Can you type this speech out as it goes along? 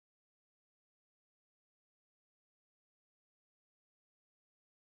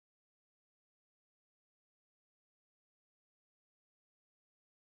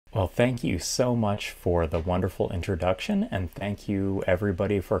Well, thank you so much for the wonderful introduction, and thank you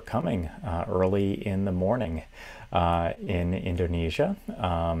everybody for coming early in the morning in Indonesia.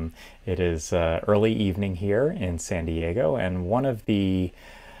 It is early evening here in San Diego, and one of the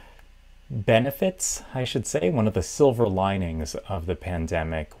benefits, I should say, one of the silver linings of the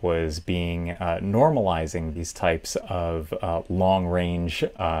pandemic was being normalizing these types of long-range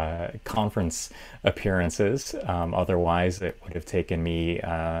conference appearances. Otherwise, it would have taken me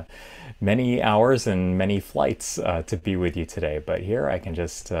many hours and many flights to be with you today. But here I can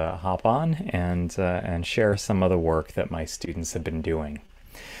just hop on and share some of the work that my students have been doing.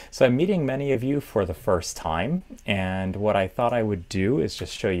 So I'm meeting many of you for the first time, and what I thought I would do is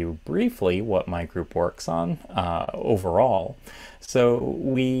just show you briefly what my group works on overall. So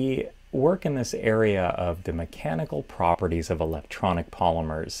we work in this area of the mechanical properties of electronic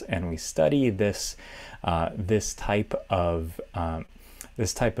polymers, and we study this type of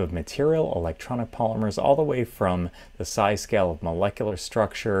material, electronic polymers, all the way from the size scale of molecular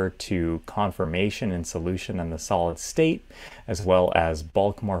structure to conformation in solution in the solid state, as well as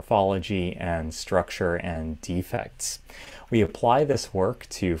bulk morphology and structure and defects. We apply this work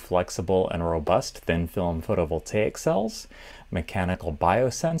to flexible and robust thin film photovoltaic cells, mechanical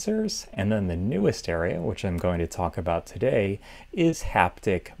biosensors, and then the newest area, which I'm going to talk about today, is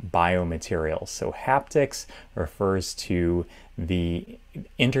haptic biomaterials. So haptics refers to the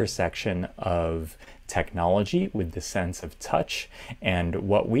intersection of technology with the sense of touch, and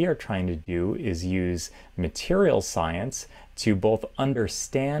what we are trying to do is use material science to both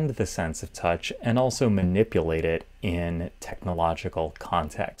understand the sense of touch and also manipulate it in technological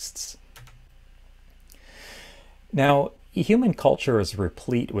contexts. Now, human culture is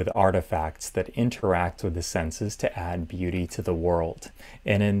replete with artifacts that interact with the senses to add beauty to the world.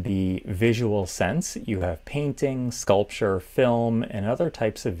 And in the visual sense, you have painting, sculpture, film, and other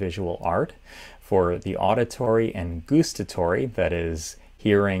types of visual art. For the auditory and gustatory, that is,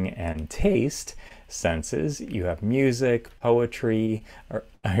 hearing and taste, senses, you have music, poetry,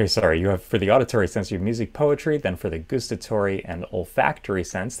 you have for the auditory sense, you have music, poetry, then for the gustatory and olfactory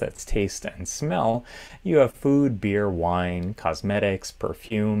sense, that's taste and smell, you have food, beer, wine, cosmetics,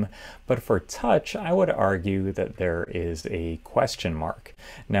 perfume. But for touch, I would argue that there is a question mark.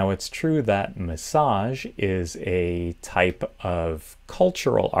 Now, it's true that massage is a type of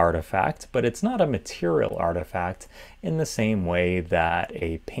cultural artifact, but it's not a material artifact in the same way that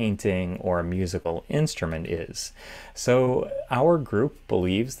a painting or a musical instrument is. So our group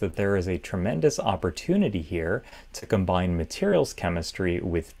believes that there is a tremendous opportunity here to combine materials chemistry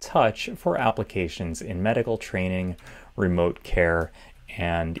with touch for applications in medical training, remote care,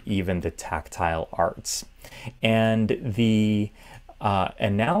 and even the tactile arts. And the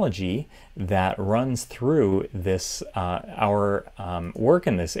analogy that runs through this our work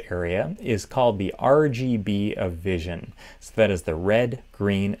in this area is called the RGB of vision. So that is the red,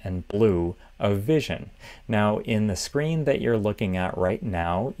 green, and blue of vision. Now, in the screen that you're looking at right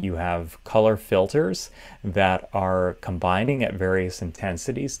now, you have color filters that are combining at various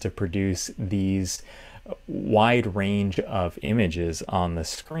intensities to produce these wide range of images on the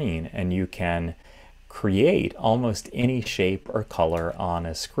screen, and you can create almost any shape or color on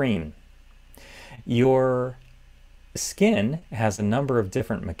a screen. Your skin has a number of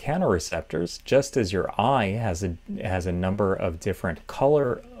different mechanoreceptors, just as your eye has a number of different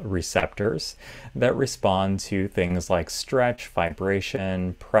color receptors that respond to things like stretch,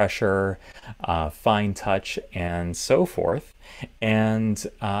 vibration, pressure, fine touch, and so forth. And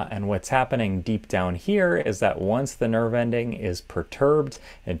what's happening deep down here is that once the nerve ending is perturbed,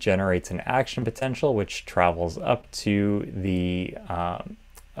 it generates an action potential which travels up to the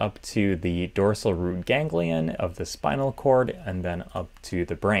dorsal root ganglion of the spinal cord and then up to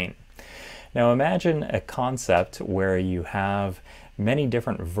the brain. Now imagine a concept where you have many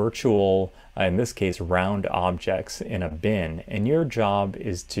different virtual, in this case round objects in a bin, and your job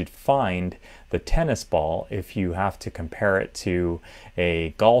is to find the tennis ball if you have to compare it to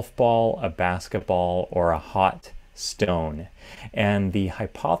a golf ball, a basketball, or a hot stone. And the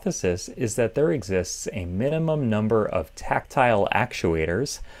hypothesis is that there exists a minimum number of tactile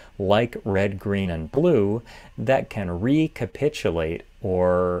actuators like red, green, and blue that can recapitulate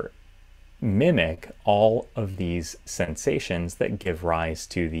or mimic all of these sensations that give rise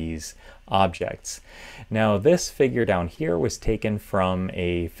to these objects. Now, this figure down here was taken from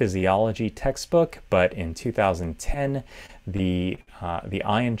a physiology textbook, but in 2010, the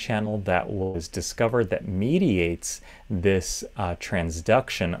ion channel that was discovered that mediates this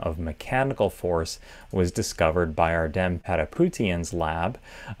transduction of mechanical force was discovered by Ardem Pataputian's lab.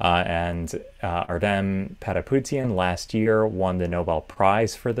 Ardem Pataputian last year won the Nobel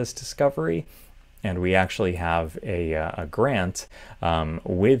Prize for this discovery. And we actually have a grant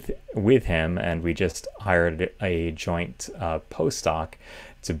with him, and we just hired a joint postdoc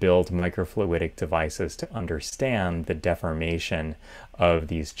to build microfluidic devices to understand the deformation of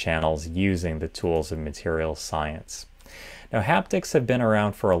these channels using the tools of materials science. Now, haptics have been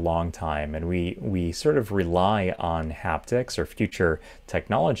around for a long time, and we sort of rely on haptics, or future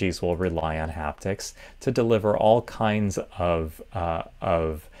technologies will rely on haptics to deliver all kinds of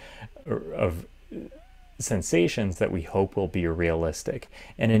sensations that we hope will be realistic.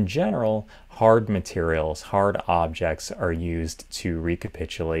 And in general, hard materials, hard objects are used to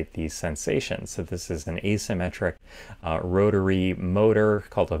recapitulate these sensations. So this is an asymmetric rotary motor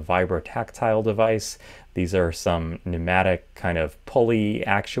called a vibrotactile device. These are some pneumatic kind of pulley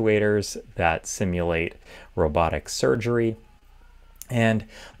actuators that simulate robotic surgery. And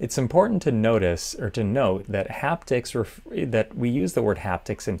it's important to notice, or to note, that that we use the word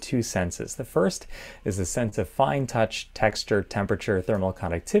haptics in two senses. The first is the sense of fine touch, texture, temperature, thermal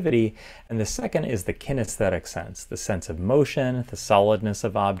conductivity, and the second is the kinesthetic sense, the sense of motion, the solidness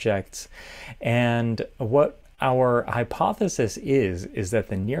of objects. And what our hypothesis is that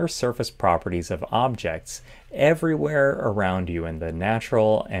the near surface properties of objects everywhere around you in the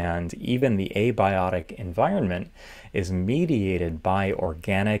natural and even the abiotic environment is mediated by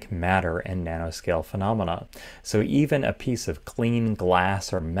organic matter and nanoscale phenomena. So even a piece of clean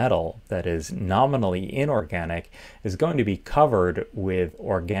glass or metal that is nominally inorganic is going to be covered with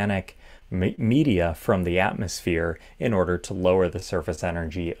organic media from the atmosphere in order to lower the surface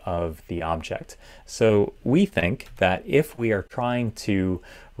energy of the object. So we think that if we are trying to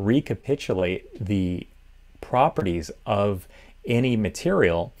recapitulate the properties of any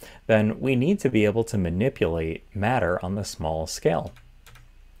material, then we need to be able to manipulate matter on the small scale.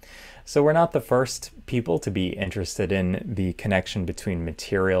 So we're not the first people to be interested in the connection between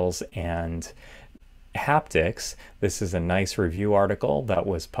materials and haptics. This is a nice review article that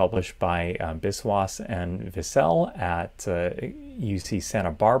was published by Biswas and Vissel at UC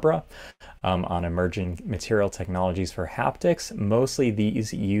Santa Barbara on emerging material technologies for haptics. Mostly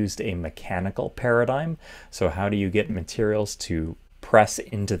these used a mechanical paradigm. So how do you get materials to press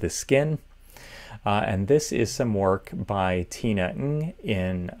into the skin? And this is some work by Tina Ng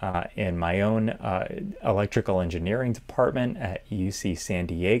in my own electrical engineering department at UC San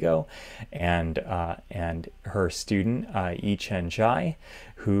Diego, and her student Yi Chen Zhai,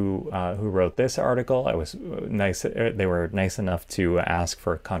 who wrote this article. I was nice. They were nice enough to ask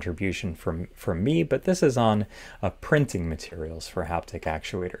for a contribution from me, but this is on printing materials for haptic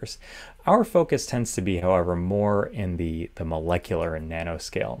actuators. Our focus tends to be, however, more in the molecular and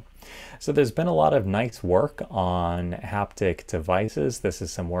nanoscale. So there's been a lot of nice work on haptic devices. This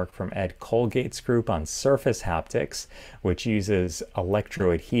is some work from Ed Colgate's group on surface haptics, which uses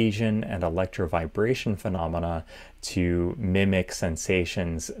electroadhesion and electrovibration phenomena to mimic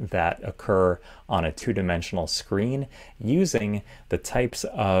sensations that occur on a two-dimensional screen using the types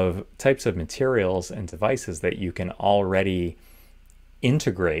of materials and devices that you can already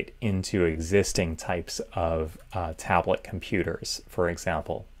integrate into existing types of tablet computers, for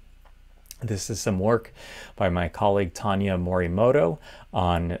example. This is some work by my colleague Tanya Morimoto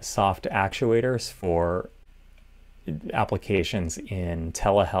on soft actuators for applications in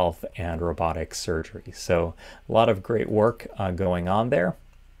telehealth and robotic surgery. So a lot of great work going on there.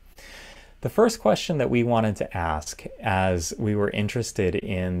 The first question that we wanted to ask as we were interested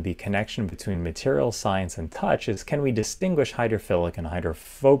in the connection between material science and touch is, can we distinguish hydrophilic and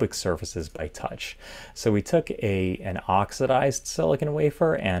hydrophobic surfaces by touch? So we took an oxidized silicon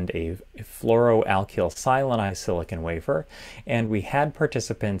wafer and a fluoroalkyl silanized silicon wafer, and we had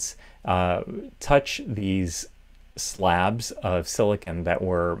participants touch these slabs of silicon that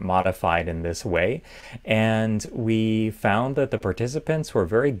were modified in this way, and we found that the participants were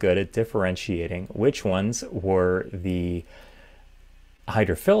very good at differentiating which ones were the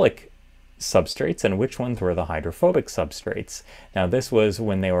hydrophilic substrates and which ones were the hydrophobic substrates. Now this was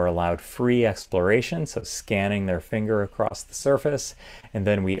when they were allowed free exploration, so scanning their finger across the surface, and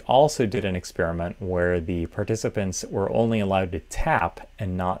then we also did an experiment where the participants were only allowed to tap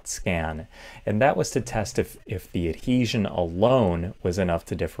and not scan, and that was to test if the adhesion alone was enough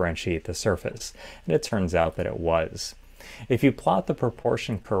to differentiate the surface, and it turns out that it was. If you plot the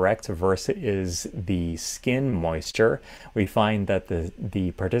proportion correct versus the skin moisture, we find that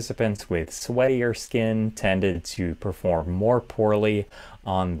the participants with sweatier skin tended to perform more poorly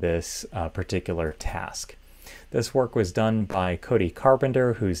on this particular task. This work was done by Cody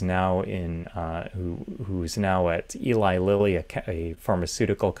Carpenter, who's now who's now at Eli Lilly, a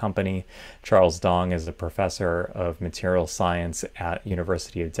pharmaceutical company. Charles Dong is a professor of material science at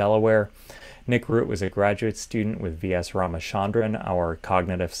University of Delaware. Nick Root was a graduate student with V.S. Ramachandran, our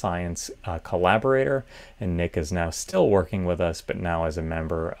cognitive science collaborator, and Nick is now still working with us, but now as a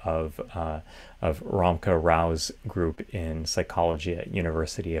member of Ramke Rau's group in psychology at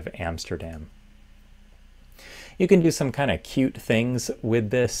University of Amsterdam. You can do some kind of cute things with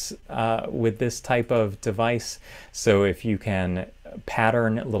this type of device. So if you can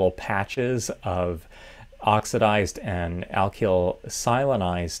pattern little patches of oxidized and alkyl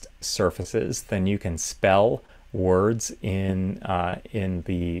silanized surfaces, then you can spell words in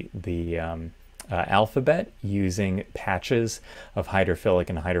the alphabet using patches of hydrophilic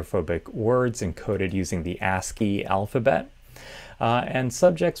and hydrophobic words encoded using the ASCII alphabet. And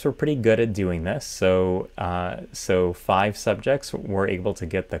subjects were pretty good at doing this. So 5 subjects were able to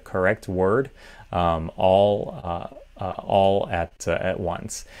get the correct word all at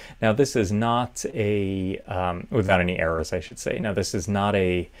once. Now this is not a, without any errors I should say. Now this is not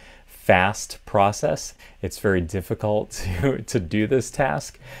a fast process. It's very difficult to do this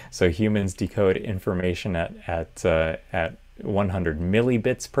task. So humans decode information at 100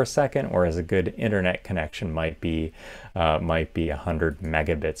 millibits per second, whereas a good internet connection might be 100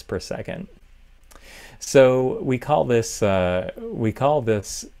 megabits per second. So we call this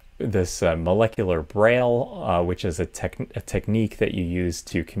molecular braille, which is a technique that you use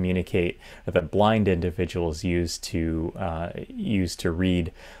to communicate, that blind individuals use to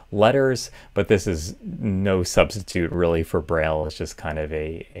read letters, but this is no substitute really for braille. It's just kind of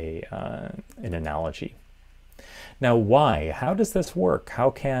an analogy. Now, why? How does this work?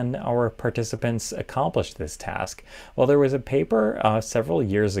 How can our participants accomplish this task? Well, there was a paper several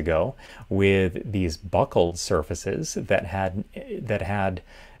years ago with these buckled surfaces that had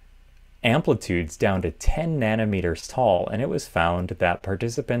amplitudes down to 10 nanometers tall, and it was found that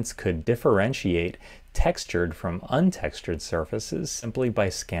participants could differentiate textured from untextured surfaces simply by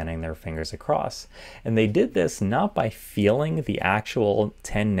scanning their fingers across. And they did this not by feeling the actual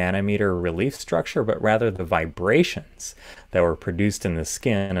 10 nanometer relief structure, but rather the vibrations that were produced in the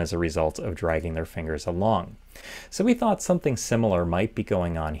skin as a result of dragging their fingers along. So we thought something similar might be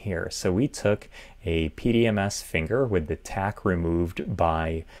going on here. So we took a PDMS finger with the tack removed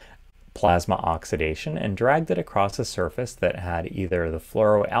by plasma oxidation and dragged it across a surface that had either the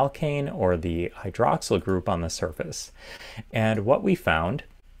fluoroalkane or the hydroxyl group on the surface. And what we found,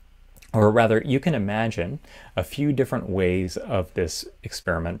 or rather you can imagine a few different ways of this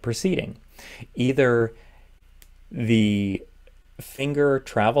experiment proceeding. Either the finger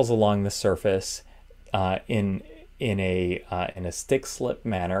travels along the surface in a stick slip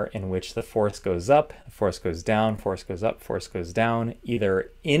manner in which the force goes up, force goes down, force goes up, force goes down,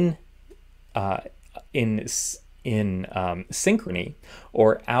 either in synchrony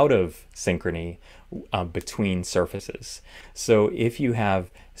or out of synchrony between surfaces. So if you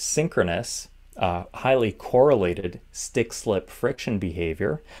have synchronous, highly correlated stick-slip friction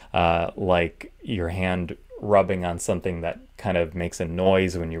behavior, like your hand rubbing on something that kind of makes a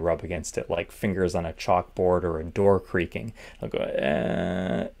noise when you rub against it, like fingers on a chalkboard or a door creaking. It'll go,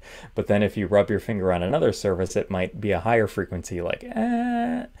 eh. But then if you rub your finger on another surface, it might be a higher frequency, like,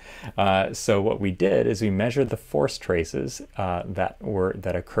 eh. So what we did is we measured the force traces that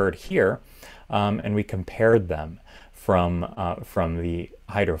occurred here, and we compared them from the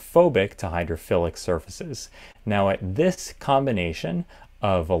hydrophobic to hydrophilic surfaces. Now at this combination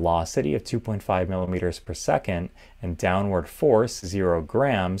of velocity of 2.5 millimeters per second and downward force 0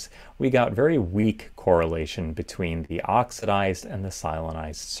 grams, we got very weak correlation between the oxidized and the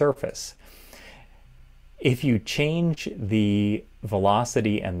silanized surface. If you change the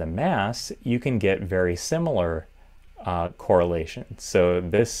velocity and the mass, you can get very similar correlation. So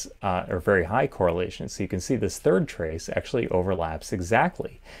this, or very high correlation. So you can see this third trace actually overlaps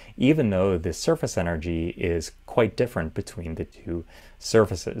exactly, even though the surface energy is quite different between the two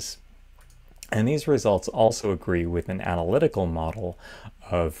surfaces. And these results also agree with an analytical model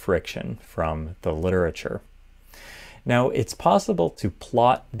of friction from the literature. Now, it's possible to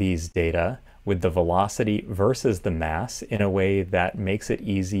plot these data with the velocity versus the mass in a way that makes it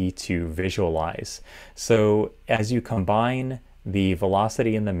easy to visualize. So as you combine the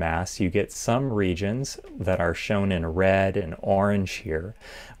velocity and the mass, you get some regions that are shown in red and orange here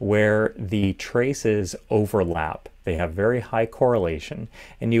where the traces overlap. They have very high correlation,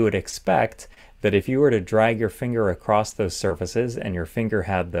 and you would expect that if you were to drag your finger across those surfaces and your finger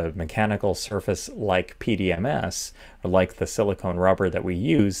had the mechanical surface like PDMS, or like the silicone rubber that we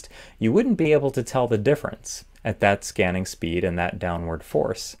used, you wouldn't be able to tell the difference at that scanning speed and that downward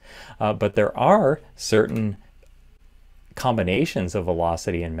force. But there are certain combinations of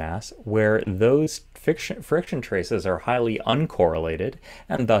velocity and mass where those friction traces are highly uncorrelated,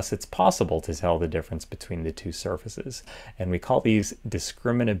 and thus it's possible to tell the difference between the two surfaces. And we call these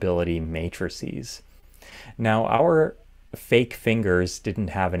discriminability matrices. Now, our fake fingers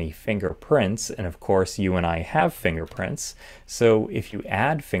didn't have any fingerprints, and of course you and I have fingerprints. So if you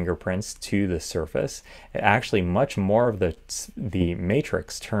add fingerprints to the surface, actually much more of the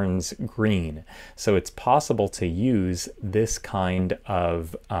matrix turns green. So it's possible to use this kind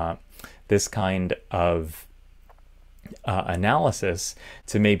of analysis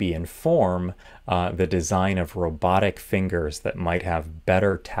to maybe inform the design of robotic fingers that might have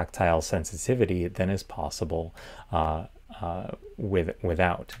better tactile sensitivity than is possible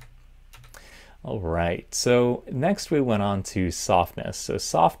without. All right, so next we went on to softness. So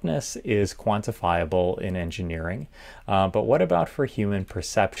softness is quantifiable in engineering, but what about for human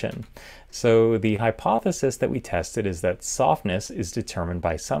perception? So the hypothesis that we tested is that softness is determined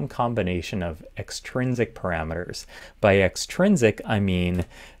by some combination of extrinsic parameters. By extrinsic, I mean,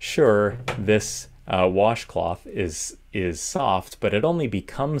 sure, this washcloth is soft, but it only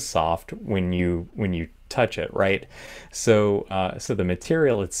becomes soft when you touch it, right? So the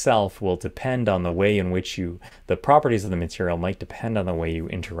material itself will depend on the way in which the properties of the material might depend on the way you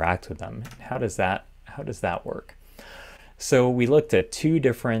interact with them. How does that work? So we looked at two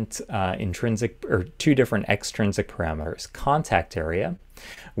different extrinsic parameters: contact area,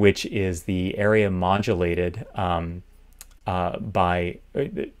 which is the area modulated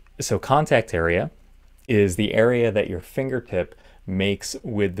so contact area is the area that your fingertip makes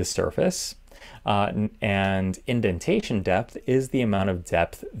with the surface. And indentation depth is the amount of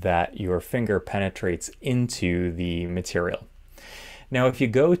depth that your finger penetrates into the material. Now, if you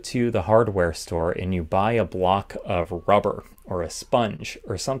go to the hardware store and you buy a block of rubber or a sponge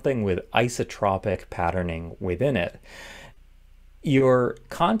or something with isotropic patterning within it, your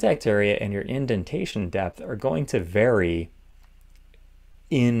contact area and your indentation depth are going to vary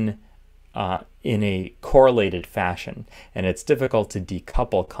in a correlated fashion, and it's difficult to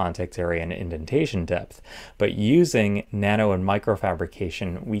decouple contact area and indentation depth. But using nano and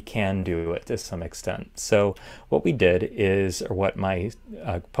microfabrication, we can do it to some extent. So what we did is, or what my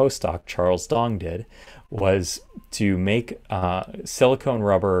postdoc Charles Dong did, was to make silicone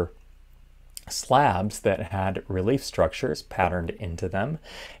rubber slabs that had relief structures patterned into them,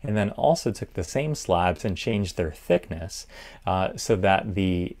 and then also took the same slabs and changed their thickness so that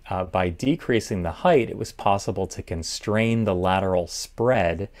by decreasing the height, it was possible to constrain the lateral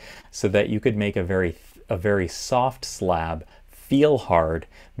spread so that you could make a very soft slab feel hard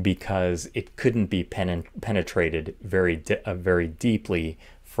because it couldn't be penetrated very deeply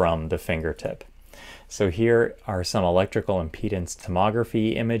from the fingertip. So here are some electrical impedance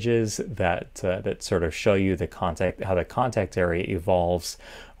tomography images that sort of show you how the contact area evolves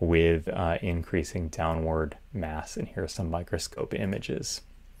with increasing downward mass. And here are some microscope images.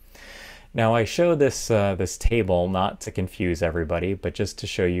 Now I show this table not to confuse everybody, but just to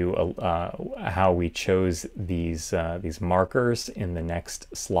show you how we chose these markers in the next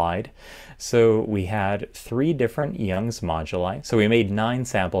slide. So we had 3 different Young's moduli. So we made 9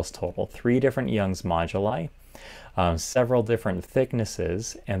 samples total, 3 different Young's moduli, several different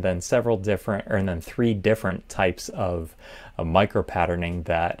thicknesses, and then 3 different types of micropatterning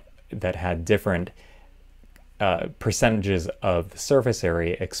that had different percentages of the surface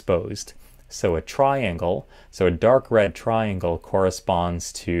area exposed. So a triangle, so a dark red triangle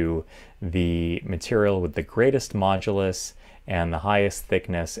corresponds to the material with the greatest modulus and the highest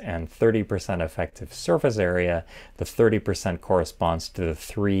thickness and 30% effective surface area. The 30% corresponds to the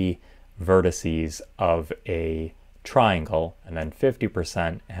 3 vertices of a triangle, and then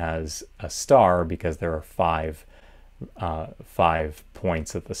 50% has a star because there are 5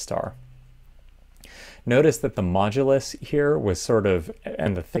 points of the star. Notice that the modulus here was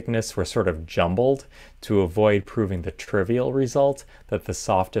and the thickness were sort of jumbled to avoid proving the trivial result that the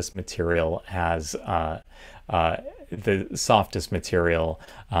softest material has the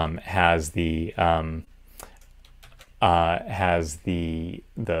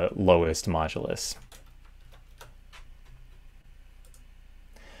lowest modulus.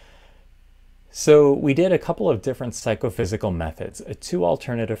 So we did a couple of different psychophysical methods, a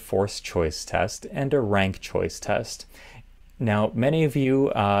two-alternative force choice test and a rank choice test. Now, many of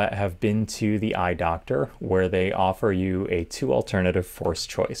you have been to the eye doctor where they offer you a two-alternative force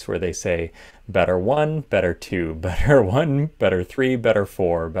choice where they say better 1, better 2, better 1, better 3, better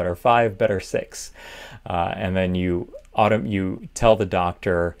 4, better 5, better 6. And then you tell the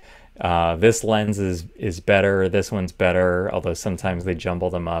doctor this lens is better, this one's better, although sometimes they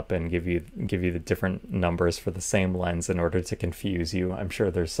jumble them up and give you the different numbers for the same lens in order to confuse you. I'm sure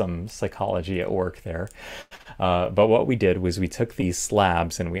there's some psychology at work there. But what we did was we took these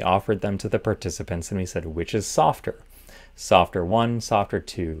slabs and we offered them to the participants and we said, which is softer? Softer 1, softer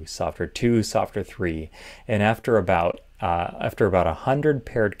 2, softer 2, softer 3. And after about 100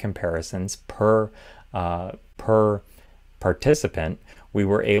 paired comparisons per participant, we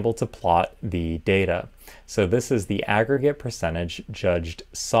were able to plot the data. So this is the aggregate percentage judged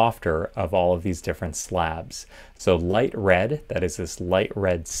softer of all of these different slabs. So light red, that is this light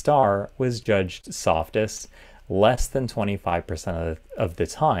red star, was judged softest less than 25% of the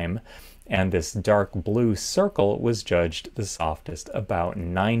time, and this dark blue circle was judged the softest about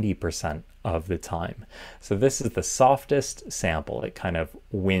 90% of the time. So this is the softest sample. It kind of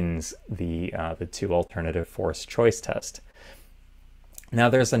wins the two alternative force choice test. Now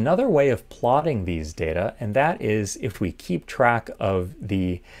there's another way of plotting these data, and that is if we keep track of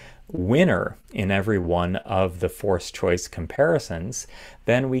the winner in every one of the force choice comparisons,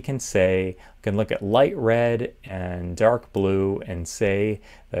 then we can look at light red and dark blue and say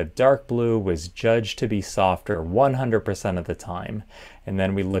that dark blue was judged to be softer 100% of the time. And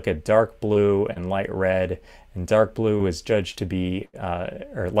then we look at dark blue and light red, and dark blue was judged to be,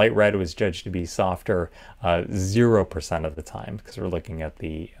 or light red was judged to be softer 0% of the time, because we're looking at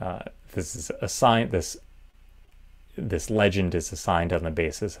this legend is assigned on the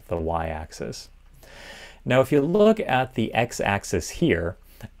basis of the y-axis. Now, if you look at the x-axis here,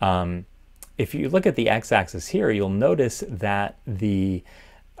 you'll notice that the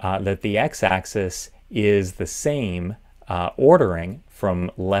x-axis is the same ordering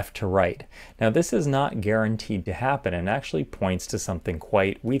from left to right. Now, this is not guaranteed to happen and actually points to something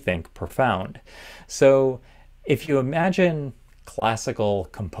quite, we think, profound. So if you imagine classical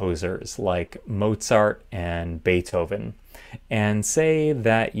composers like Mozart and Beethoven, and say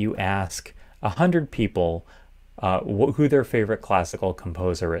that you ask 100 people who their favorite classical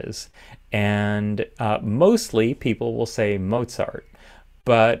composer is, and mostly people will say Mozart,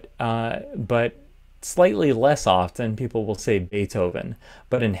 but slightly less often people will say Beethoven.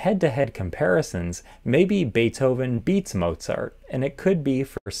 But in head-to-head comparisons, maybe Beethoven beats Mozart, and it could be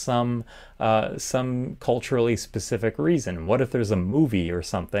for some culturally specific reason. What if there's a movie or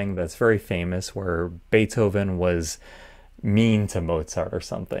something that's very famous where Beethoven was mean to Mozart or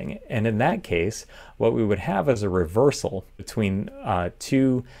something? And in that case, what we would have is a reversal between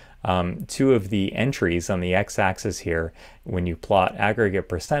two of the entries on the x-axis here when you plot aggregate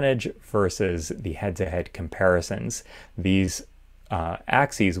percentage versus the head-to-head comparisons. These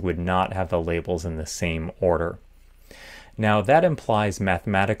axes would not have the labels in the same order. Now that implies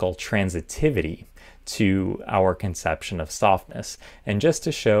mathematical transitivity to our conception of softness. And just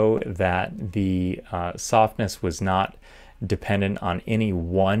to show that the softness was not dependent on any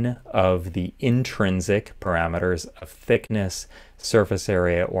one of the intrinsic parameters of thickness, surface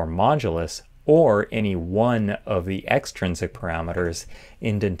area, or modulus, or any one of the extrinsic parameters,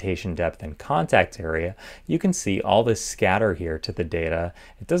 indentation depth and contact area, you can see all this scatter here to the data.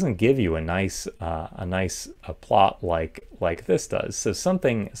 It doesn't give you a nice plot like this does. So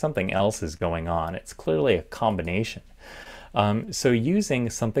something else is going on. It's clearly a combination. So using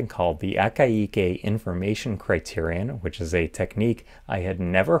something called the ICATAM information criterion, which is a technique I had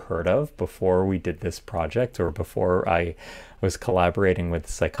never heard of before we did this project or before I was collaborating with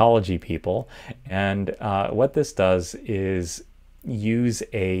psychology people. And what this does is use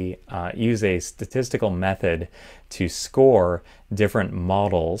a statistical method to score different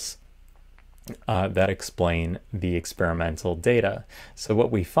models that explain the experimental data. So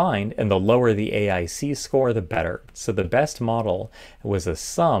what we find, and the lower the AIC score, the better. So the best model was a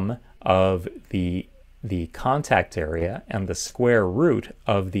sum of the contact area and the square root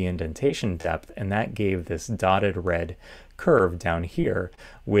of the indentation depth, and that gave this dotted red curve down here,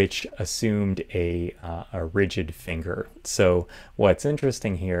 which assumed a rigid finger. So what's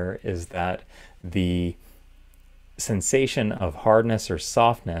interesting here is that the sensation of hardness or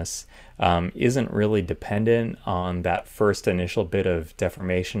softness isn't really dependent on that first initial bit of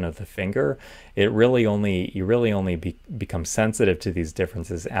deformation of the finger. You really only become sensitive to these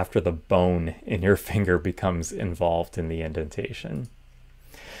differences after the bone in your finger becomes involved in the indentation.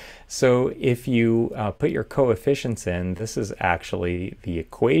 So if you put your coefficients in, this is actually the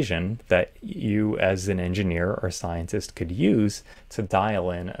equation that you as an engineer or scientist could use to dial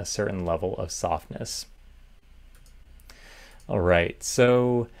in a certain level of softness. All right,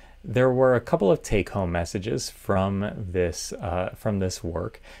 so there were a couple of take-home messages from this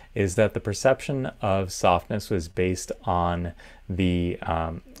work. Is that the perception of softness was based on the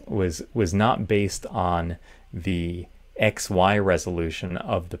was not based on the XY resolution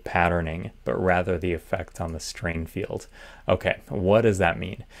of the patterning, but rather the effect on the strain field. Okay, what does that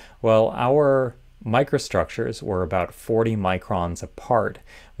mean? Well, our microstructures were about 40 microns apart,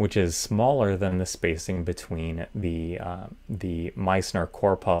 which is smaller than the spacing between the Meissner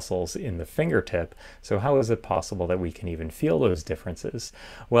corpuscles in the fingertip. So how is it possible that we can even feel those differences?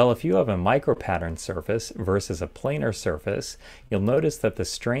 Well, if you have a micropattern surface versus a planar surface, you'll notice that the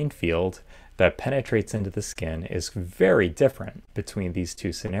strain field that penetrates into the skin is very different between these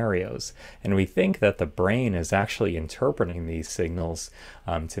two scenarios. And we think that the brain is actually interpreting these signals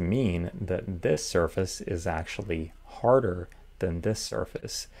to mean that this surface is actually harder than this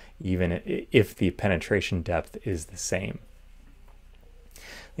surface, even if the penetration depth is the same.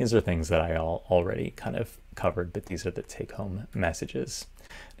 These are things that I already kind of covered, but these are the take-home messages.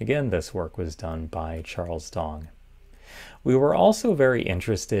 Again, this work was done by Charles Dong. We were also very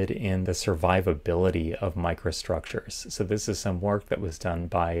interested in the survivability of microstructures. So this is some work that was done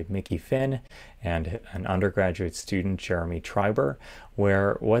by Mickey Finn and an undergraduate student, Jeremy Treiber,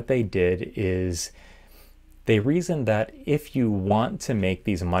 where what they did is they reasoned that if you want to make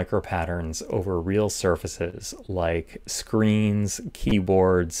these micropatterns over real surfaces like screens,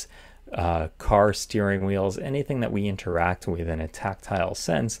 keyboards, car steering wheels, anything that we interact with in a tactile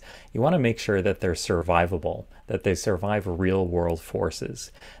sense, you want to make sure that they're survivable, that they survive real world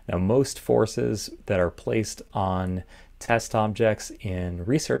forces. Now, most forces that are placed on test objects in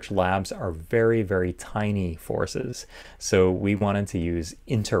research labs are very, very tiny forces. So we wanted to use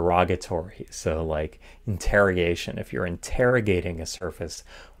interrogatory, so like interrogation. If you're interrogating a surface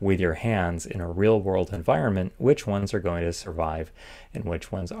with your hands in a real world environment, which ones are going to survive and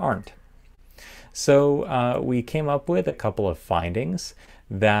which ones aren't? So we came up with a couple of findings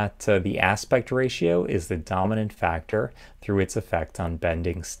that the aspect ratio is the dominant factor through its effect on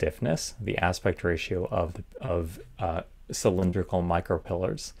bending stiffness, the aspect ratio of cylindrical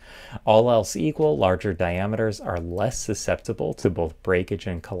micropillars. All else equal, larger diameters are less susceptible to both breakage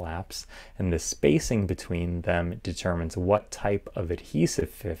and collapse, and the spacing between them determines what type of adhesive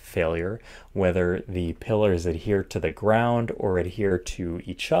failure, whether the pillars adhere to the ground or adhere to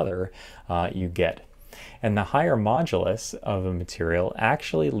each other, you get. And the higher modulus of a material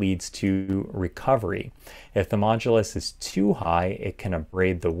actually leads to recovery. If the modulus is too high, it can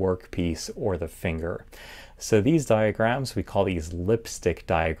abrade the workpiece or the finger. So these diagrams, we call these lipstick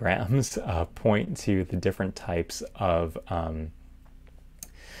diagrams, point to the different types of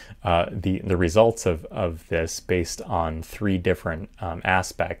the results of this based on three different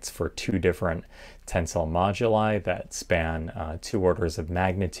aspects for two different tensile moduli that span 2 orders of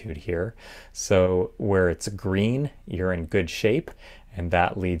magnitude here. So where it's green, you're in good shape, and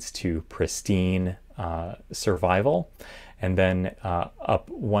that leads to pristine survival. And then up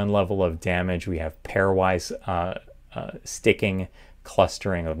one level of damage, we have pairwise sticking,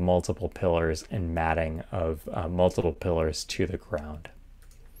 clustering of multiple pillars, and matting of multiple pillars to the ground.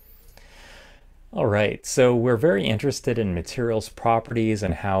 All right, so we're very interested in materials properties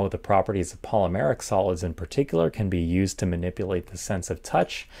and how the properties of polymeric solids in particular can be used to manipulate the sense of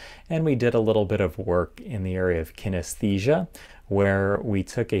touch. And we did a little bit of work in the area of kinesthesia, where we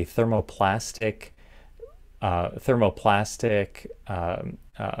took a thermoplastic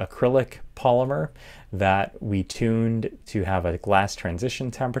acrylic polymer that we tuned to have a glass transition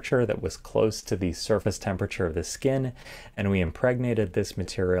temperature that was close to the surface temperature of the skin, and we impregnated this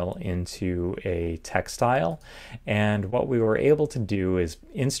material into a textile. And what we were able to do is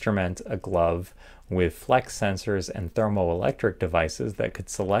instrument a glove with flex sensors and thermoelectric devices that could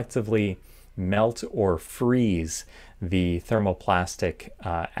selectively melt or freeze the thermoplastic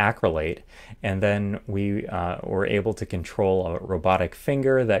acrylate, and then we were able to control a robotic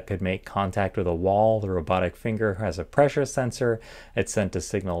finger that could make contact with a wall. The robotic finger has a pressure sensor. It sent a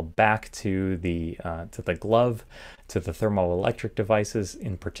signal back to the glove, to the thermoelectric devices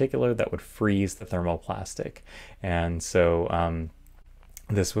in particular that would freeze the thermoplastic. And so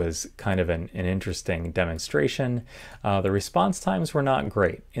this was kind of an interesting demonstration. The response times were not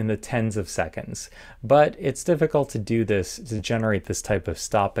great, in the tens of seconds, but it's difficult to do this, to generate this type of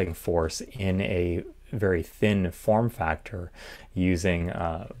stopping force in a very thin form factor using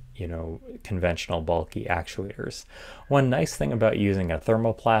conventional bulky actuators. One nice thing about using a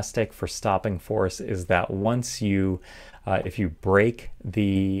thermoplastic for stopping force is that once you if you break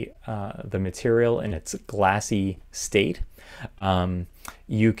the material in its glassy state,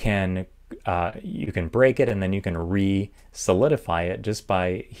 you can break it and then you can re-solidify it just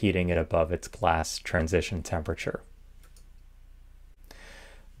by heating it above its glass transition temperature.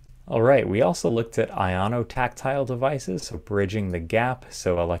 All right, we also looked at ionotactile devices, so bridging the gap.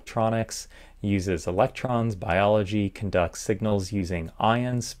 So electronics uses electrons, biology conducts signals using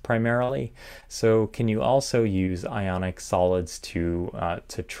ions primarily. So can you also use ionic solids to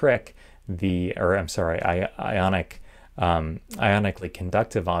trick the, or I'm sorry, ionically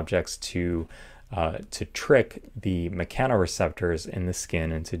conductive objects to trick the mechanoreceptors in the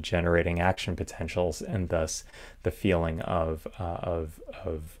skin into generating action potentials and thus the feeling of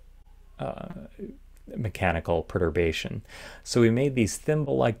mechanical perturbation. So we made these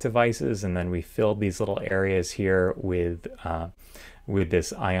thimble-like devices, and then we filled these little areas here with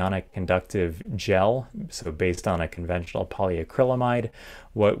this ionic conductive gel, so based on a conventional polyacrylamide.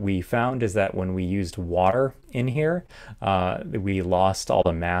 What we found is that when we used water in here, we lost all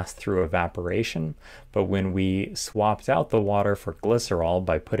the mass through evaporation, but when we swapped out the water for glycerol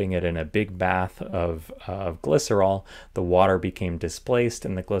by putting it in a big bath of glycerol, the water became displaced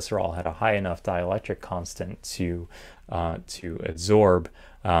and the glycerol had a high enough dielectric constant to absorb,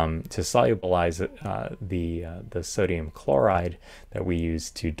 to solubilize the sodium chloride that we use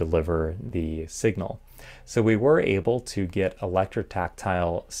to deliver the signal. So we were able to get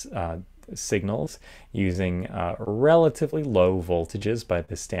electrotactile signals using relatively low voltages by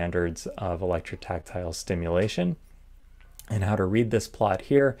the standards of electrotactile stimulation. And how to read this plot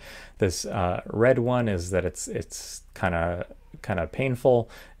here, this red one is that it's kind of painful.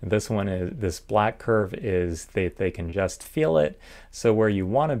 This one is, this black curve is they can just feel it. So where you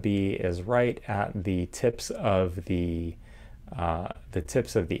want to be is right at the tips of the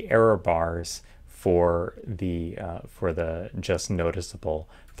error bars for the just noticeable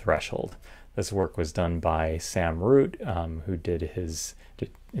threshold. This work was done by Sam Root, who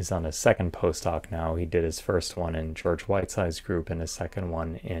is on his second postdoc now. He did his first one in George Whiteside's group and his second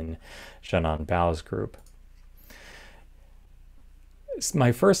one in Jianan Bao's group.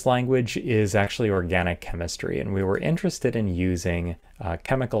 My first language is actually organic chemistry, and we were interested in using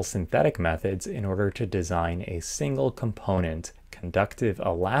chemical synthetic methods in order to design a single component conductive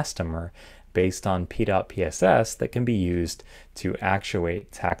elastomer based on P.PSS that can be used to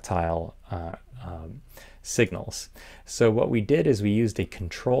actuate tactile signals. So what we did is we used a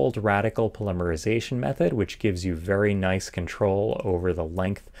controlled radical polymerization method, which gives you very nice control over the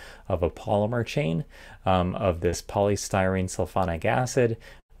length of a polymer chain of this polystyrene sulfonic acid,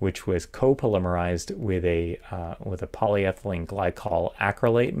 which was copolymerized with a polyethylene glycol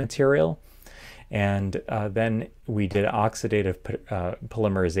acrylate material. And then we did oxidative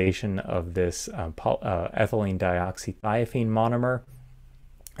polymerization of this ethylene dioxythiophene monomer.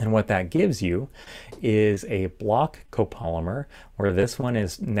 And what that gives you is a block copolymer where this one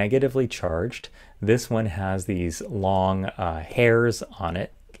is negatively charged. This one has these long hairs on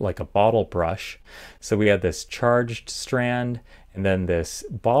it, like a bottle brush. So we have this charged strand and then this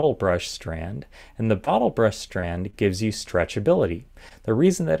bottle brush strand, and the bottle brush strand gives you stretchability. The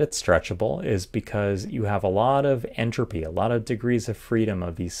reason that it's stretchable is because you have a lot of entropy, a lot of degrees of freedom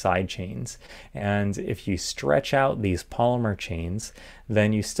of these side chains. And if you stretch out these polymer chains,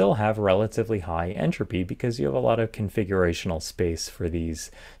 then you still have relatively high entropy because you have a lot of configurational space for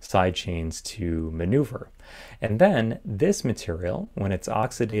these side chains to maneuver. And then this material, when it's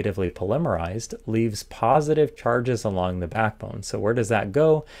oxidatively polymerized, leaves positive charges along the backbone. So where does that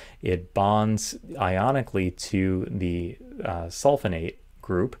go? It bonds ionically to the sulfonate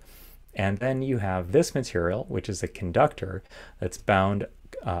group. And then you have this material, which is a conductor that's bound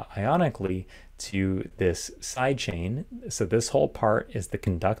ionically to this side chain. So this whole part is the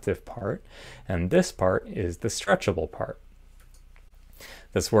conductive part, and this part is the stretchable part.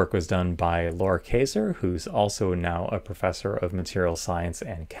 This work was done by Laura Kaiser, who's also now a professor of material science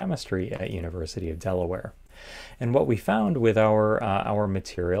and chemistry at University of Delaware. And what we found with our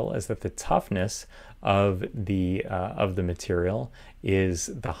material is that the toughness of the material is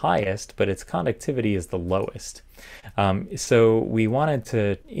the highest, but its conductivity is the lowest. So we wanted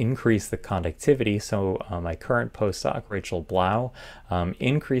to increase the conductivity. So my current postdoc, Rachel Blau,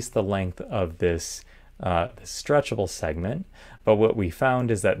 increased the length of this stretchable segment. But what we found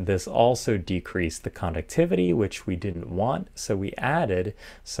is that this also decreased the conductivity, which we didn't want. So we added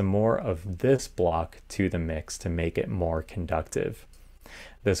some more of this block to the mix to make it more conductive.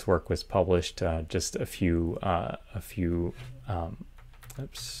 This work was published just a few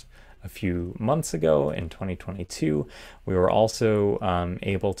a few months ago in 2022. We were also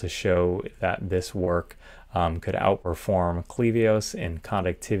able to show that this work could outperform Clevios in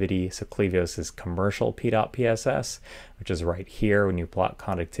conductivity. So Clevios is commercial PDOT PSS, which is right here when you plot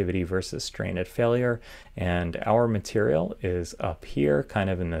conductivity versus strain at failure. And our material is up here, kind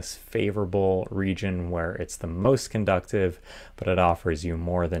of in this favorable region where it's the most conductive, but it offers you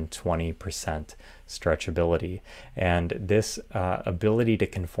more than 20% stretchability. And this ability to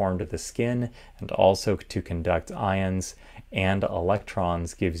conform to the skin and also to conduct ions and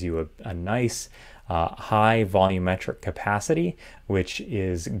electrons gives you a nice high volumetric capacity, which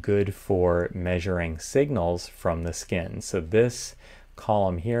is good for measuring signals from the skin. So this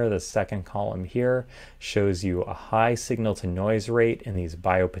column here, the second column here, shows you a high signal to noise rate in these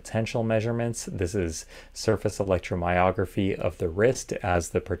biopotential measurements. This is surface electromyography of the wrist as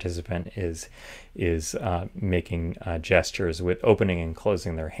the participant is making gestures with opening and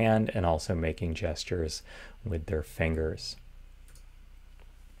closing their hand, and also making gestures with their fingers.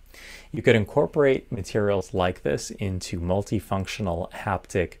 You could incorporate materials like this into multifunctional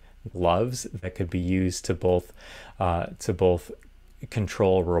haptic gloves that could be used to both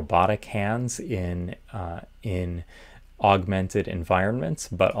control robotic hands in augmented environments,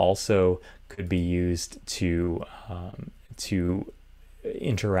 but also could be used to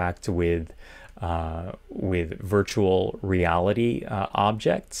interact with virtual reality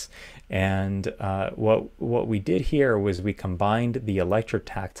objects. And what we did here was we combined the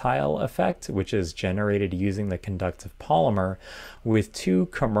electrotactile effect, which is generated using the conductive polymer, with two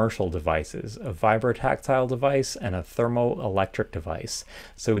commercial devices, a vibrotactile device and a thermoelectric device.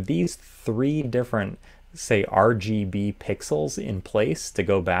 So these three different, say, RGB pixels in place, to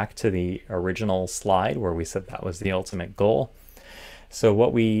go back to the original slide where we said that was the ultimate goal. So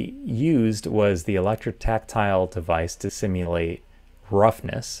what we used was the electrotactile device to simulate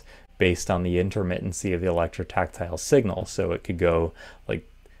roughness based on the intermittency of the electrotactile signal. So it could go like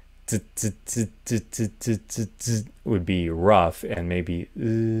would be rough, and maybe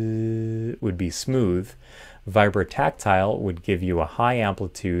would be smooth. Vibrotactile would give you a high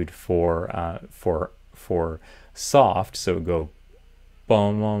amplitude for soft, so it would go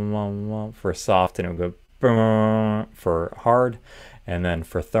boom, boom, boom, boom for soft, and it would go boom for hard. And then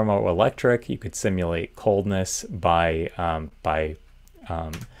for thermoelectric, you could simulate coldness by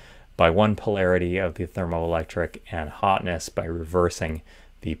one polarity of the thermoelectric, and hotness by reversing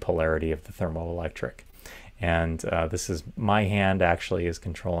the polarity of the thermoelectric. And this is my hand actually is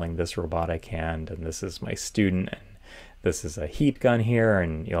controlling this robotic hand, and this is my student, and this is a heat gun here,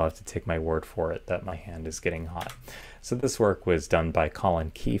 and you'll have to take my word for it that my hand is getting hot. So this work was done by Colin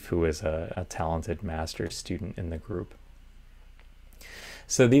Keefe, who is a talented master's student in the group.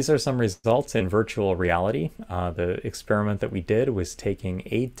 So these are some results in virtual reality. The experiment that we did was taking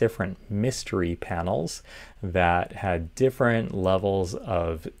 8 different mystery panels that had different levels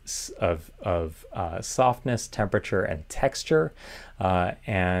of softness, temperature, and texture.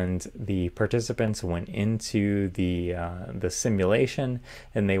 And the participants went into the simulation,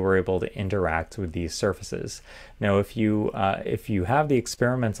 and they were able to interact with these surfaces. Now, if you have the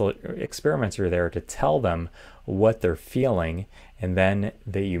experimenter there to tell them what they're feeling, and then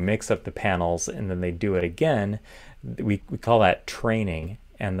you mix up the panels, and then they do it again, we call that training,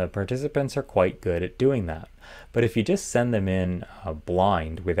 and the participants are quite good at doing that. But if you just send them in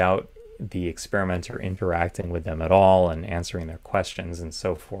blind without the experimenter interacting with them at all and answering their questions and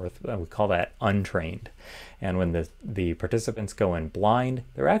so forth, we call that untrained. And when the participants go in blind,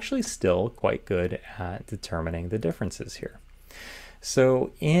 they're actually still quite good at determining the differences here. So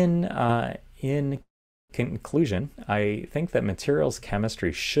in conclusion, I think that materials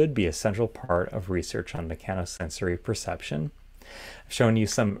chemistry should be a central part of research on mechanosensory perception. I've shown you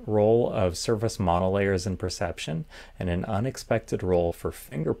some role of surface monolayers in perception, and an unexpected role for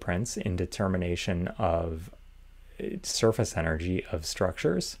fingerprints in determination of surface energy of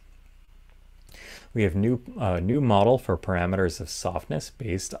structures. We have new model for parameters of softness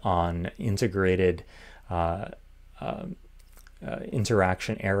based on integrated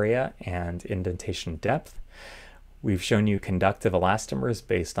interaction area and indentation depth. We've shown you conductive elastomers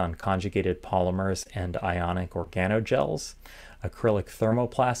based on conjugated polymers and ionic organogels, acrylic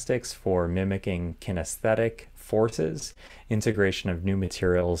thermoplastics for mimicking kinesthetic forces, integration of new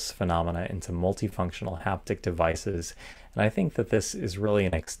materials phenomena into multifunctional haptic devices. And I think that this is really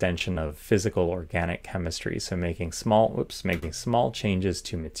an extension of physical organic chemistry, so making small changes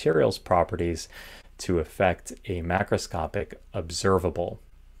to materials properties to affect a macroscopic observable.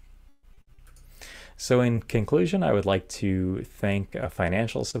 So in conclusion, I would like to thank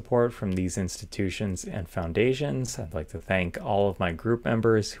financial support from these institutions and foundations. I'd like to thank all of my group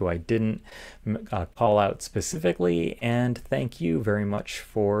members who I didn't call out specifically, and thank you very much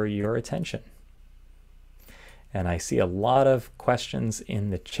for your attention. And I see a lot of questions in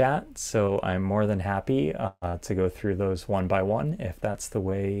the chat, so I'm more than happy to go through those one by one if that's the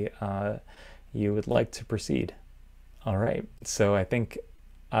way you would like to proceed. All right, so I think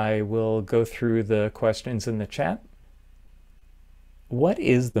I will go through the questions in the chat. What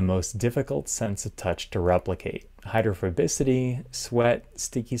is the most difficult sense of touch to replicate? Hydrophobicity, sweat,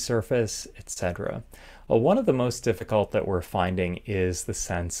 sticky surface, etc. Well, one of the most difficult that we're finding is the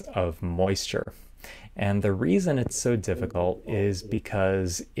sense of moisture. And the reason it's so difficult is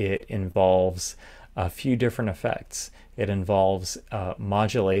because it involves a few different effects. It involves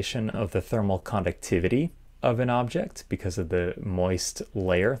modulation of the thermal conductivity of an object because of the moist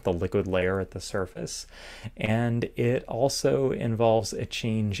layer, the liquid layer at the surface. And it also involves a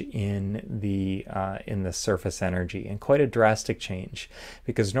change in the surface energy, and quite a drastic change,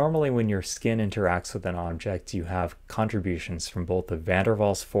 because normally when your skin interacts with an object, you have contributions from both the van der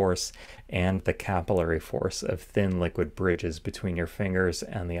Waals force and the capillary force of thin liquid bridges between your fingers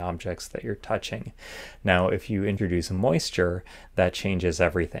and the objects that you're touching. Now, if you introduce moisture, that changes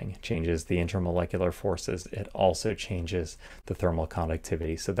everything. It changes the intermolecular forces. It also changes the thermal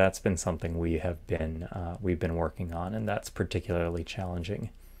conductivity. So that's been something we've been working on, and that's particularly challenging.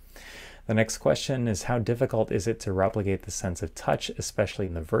 The next question is, how difficult is it to replicate the sense of touch, especially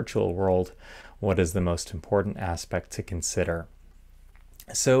in the virtual world? What is the most important aspect to consider?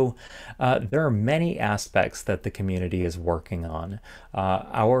 So there are many aspects that the community is working on.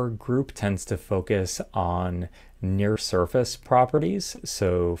 Our group tends to focus on near surface properties,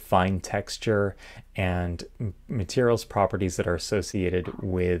 so fine texture and materials properties that are associated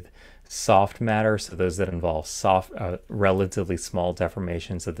with soft matter, so those that involve soft, relatively small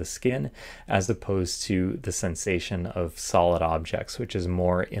deformations of the skin, as opposed to the sensation of solid objects, which is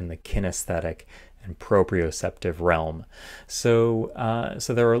more in the kinesthetic and proprioceptive realm. So,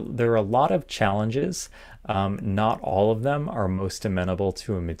 there are a lot of challenges. Not all of them are most amenable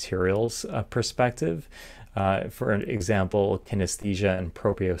to a materials perspective. For example, kinesthesia and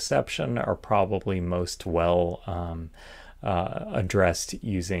proprioception are probably most well addressed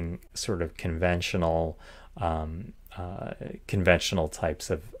using sort of conventional types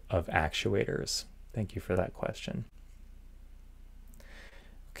of actuators. Thank you for that question.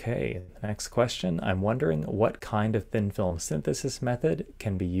 Okay, the next question. I'm wondering what kind of thin film synthesis method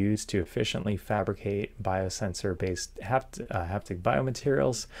can be used to efficiently fabricate biosensor-based haptic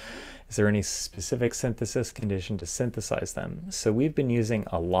biomaterials. Is there any specific synthesis condition to synthesize them? So we've been using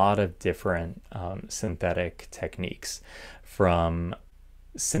a lot of different synthetic techniques, from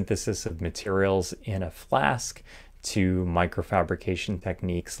synthesis of materials in a flask to microfabrication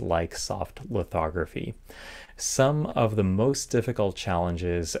techniques like soft lithography. Some of the most difficult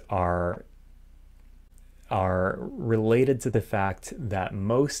challenges are related to the fact that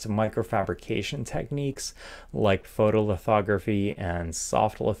most microfabrication techniques like photolithography and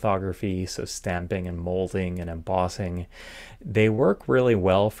soft lithography, so stamping and molding and embossing, they work really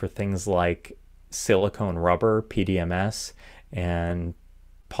well for things like silicone rubber, PDMS, and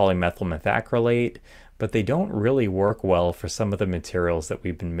polymethyl methacrylate, but they don't really work well for some of the materials that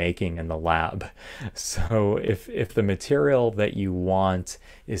we've been making in the lab. So if the material that you want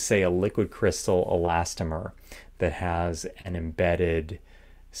is, say, a liquid crystal elastomer that has an embedded,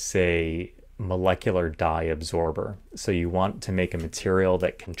 say, molecular dye absorber, so you want to make a material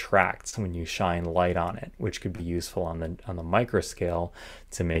that contracts when you shine light on it, which could be useful on the microscale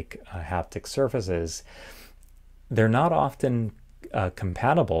to make haptic surfaces, they're not often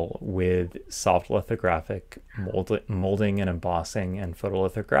compatible with soft lithographic molding and embossing and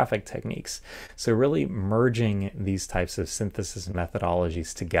photolithographic techniques. So really merging these types of synthesis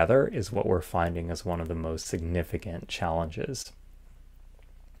methodologies together is what we're finding as one of the most significant challenges.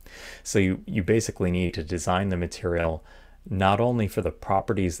 So you basically need to design the material not only for the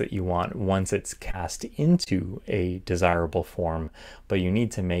properties that you want once it's cast into a desirable form, but you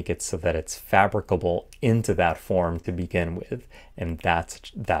need to make it so that it's fabricable into that form to begin with, and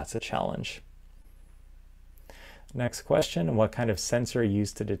that's a challenge. Next question, what kind of sensor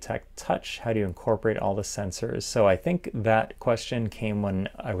used to detect touch? How do you incorporate all the sensors? So I think that question came when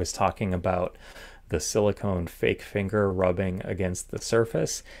I was talking about the silicone fake finger rubbing against the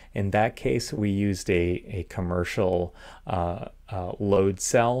surface. In that case, we used a commercial load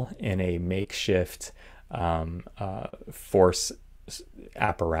cell in a makeshift force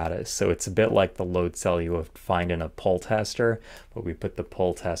apparatus. So it's a bit like the load cell you would find in a pull tester, but we put the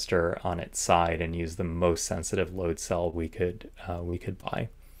pull tester on its side and use the most sensitive load cell we could buy.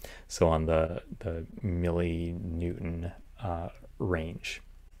 So on the millinewton range.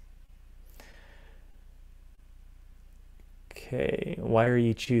 Okay, why are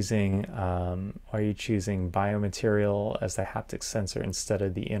you choosing biomaterial as the haptic sensor instead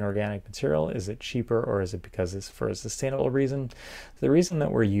of the inorganic material? Is it cheaper, or is it because it's for a sustainable reason? The reason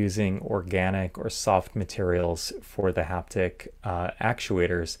that we're using organic or soft materials for the haptic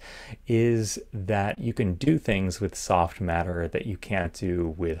actuators is that you can do things with soft matter that you can't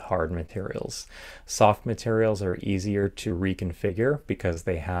do with hard materials. Soft materials are easier to reconfigure because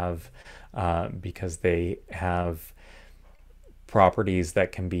they have properties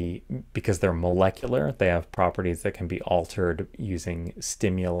that can be, because they're molecular, they have properties that can be altered using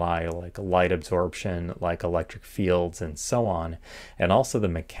stimuli like light absorption, like electric fields, and so on. And also the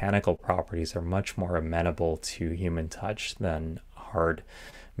mechanical properties are much more amenable to human touch than hard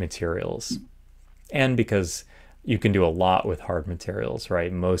materials. And because you can do a lot with hard materials,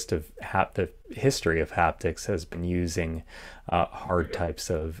 right? Most of the history of haptics has been using hard types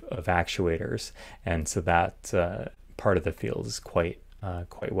of actuators. And so that part of the field is quite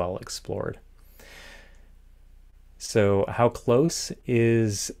well explored. So how close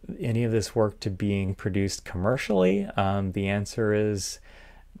is any of this work to being produced commercially? The answer is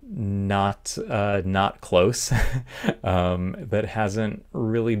not close. That hasn't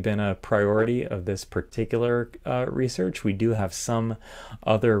really been a priority of this particular research. We do have some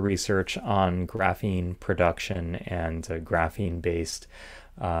other research on graphene production and graphene-based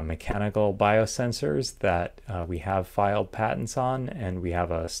mechanical biosensors that we have filed patents on, and we have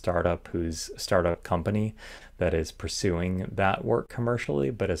a startup company that is pursuing that work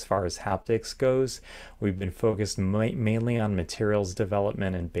commercially. But as far as haptics goes, we've been focused mainly on materials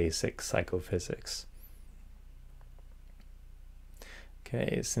development and basic psychophysics.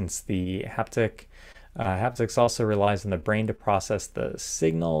 Okay, since the haptics also relies on the brain to process the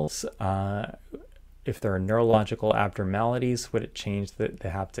signals, if there are neurological abnormalities, would it change the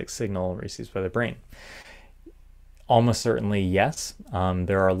haptic signal received by the brain? Almost certainly yes.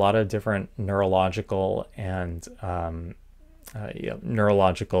 There are a lot of different neurological and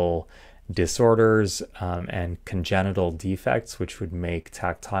neurological disorders and congenital defects, which would make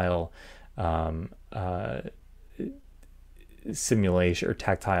tactile simulation or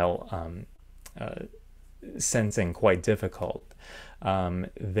tactile sensing quite difficult.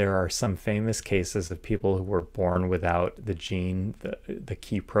 There are some famous cases of people who were born without the gene, the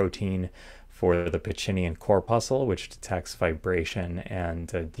key protein for the Pacinian corpuscle, which detects vibration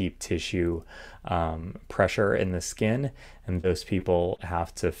and deep tissue pressure in the skin. And those people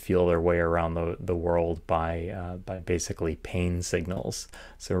have to feel their way around the world by basically pain signals.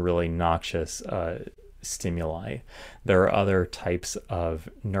 So really noxious stimuli. There are other types of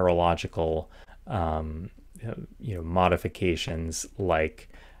neurological modifications like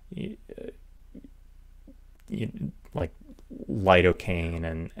like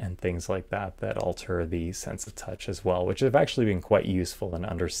lidocaine and things like that alter the sense of touch as well, which have actually been quite useful in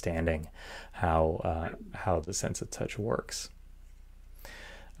understanding how the sense of touch works.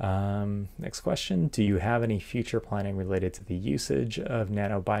 Next question, do you have any future planning related to the usage of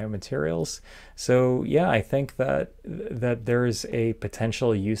nanobiomaterials? So yeah, I think that there's a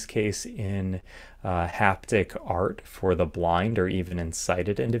potential use case in haptic art for the blind or even in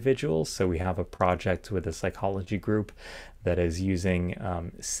sighted individuals. So we have a project with a psychology group that is using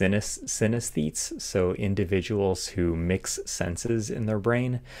synesthetes, so individuals who mix senses in their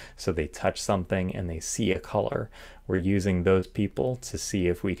brain. So they touch something and they see a color. We're using those people to see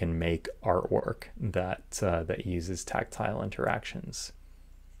if we can make artwork that uses tactile interactions.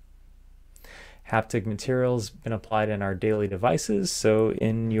 Haptic materials been applied in our daily devices. So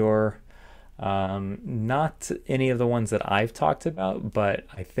in your not any of the ones that I've talked about, but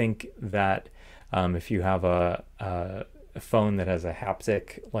I think that if you have a phone that has a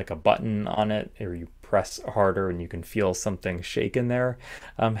haptic, like a button on it, or you press harder and you can feel something shake in there,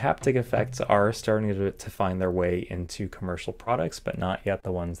 haptic effects are starting to find their way into commercial products, but not yet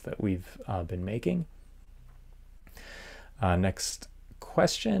the ones that we've been making. Next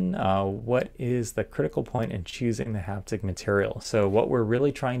question, what is the critical point in choosing the haptic material? So what we're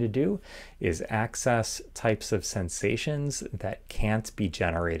really trying to do is access types of sensations that can't be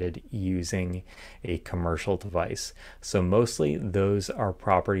generated using a commercial device. So mostly those are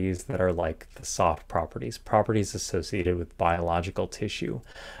properties that are like the soft properties associated with biological tissue,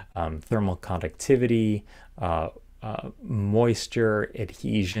 thermal conductivity, moisture,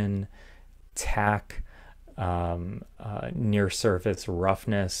 adhesion, tack, near surface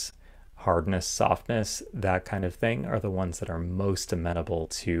roughness, hardness, softness, that kind of thing are the ones that are most amenable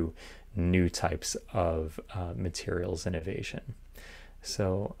to new types of materials innovation.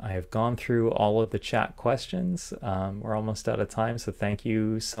 So I have gone through all of the chat questions. We're almost out of time, so thank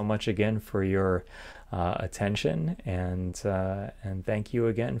you so much again for your attention, and thank you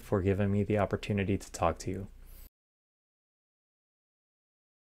again for giving me the opportunity to talk to you.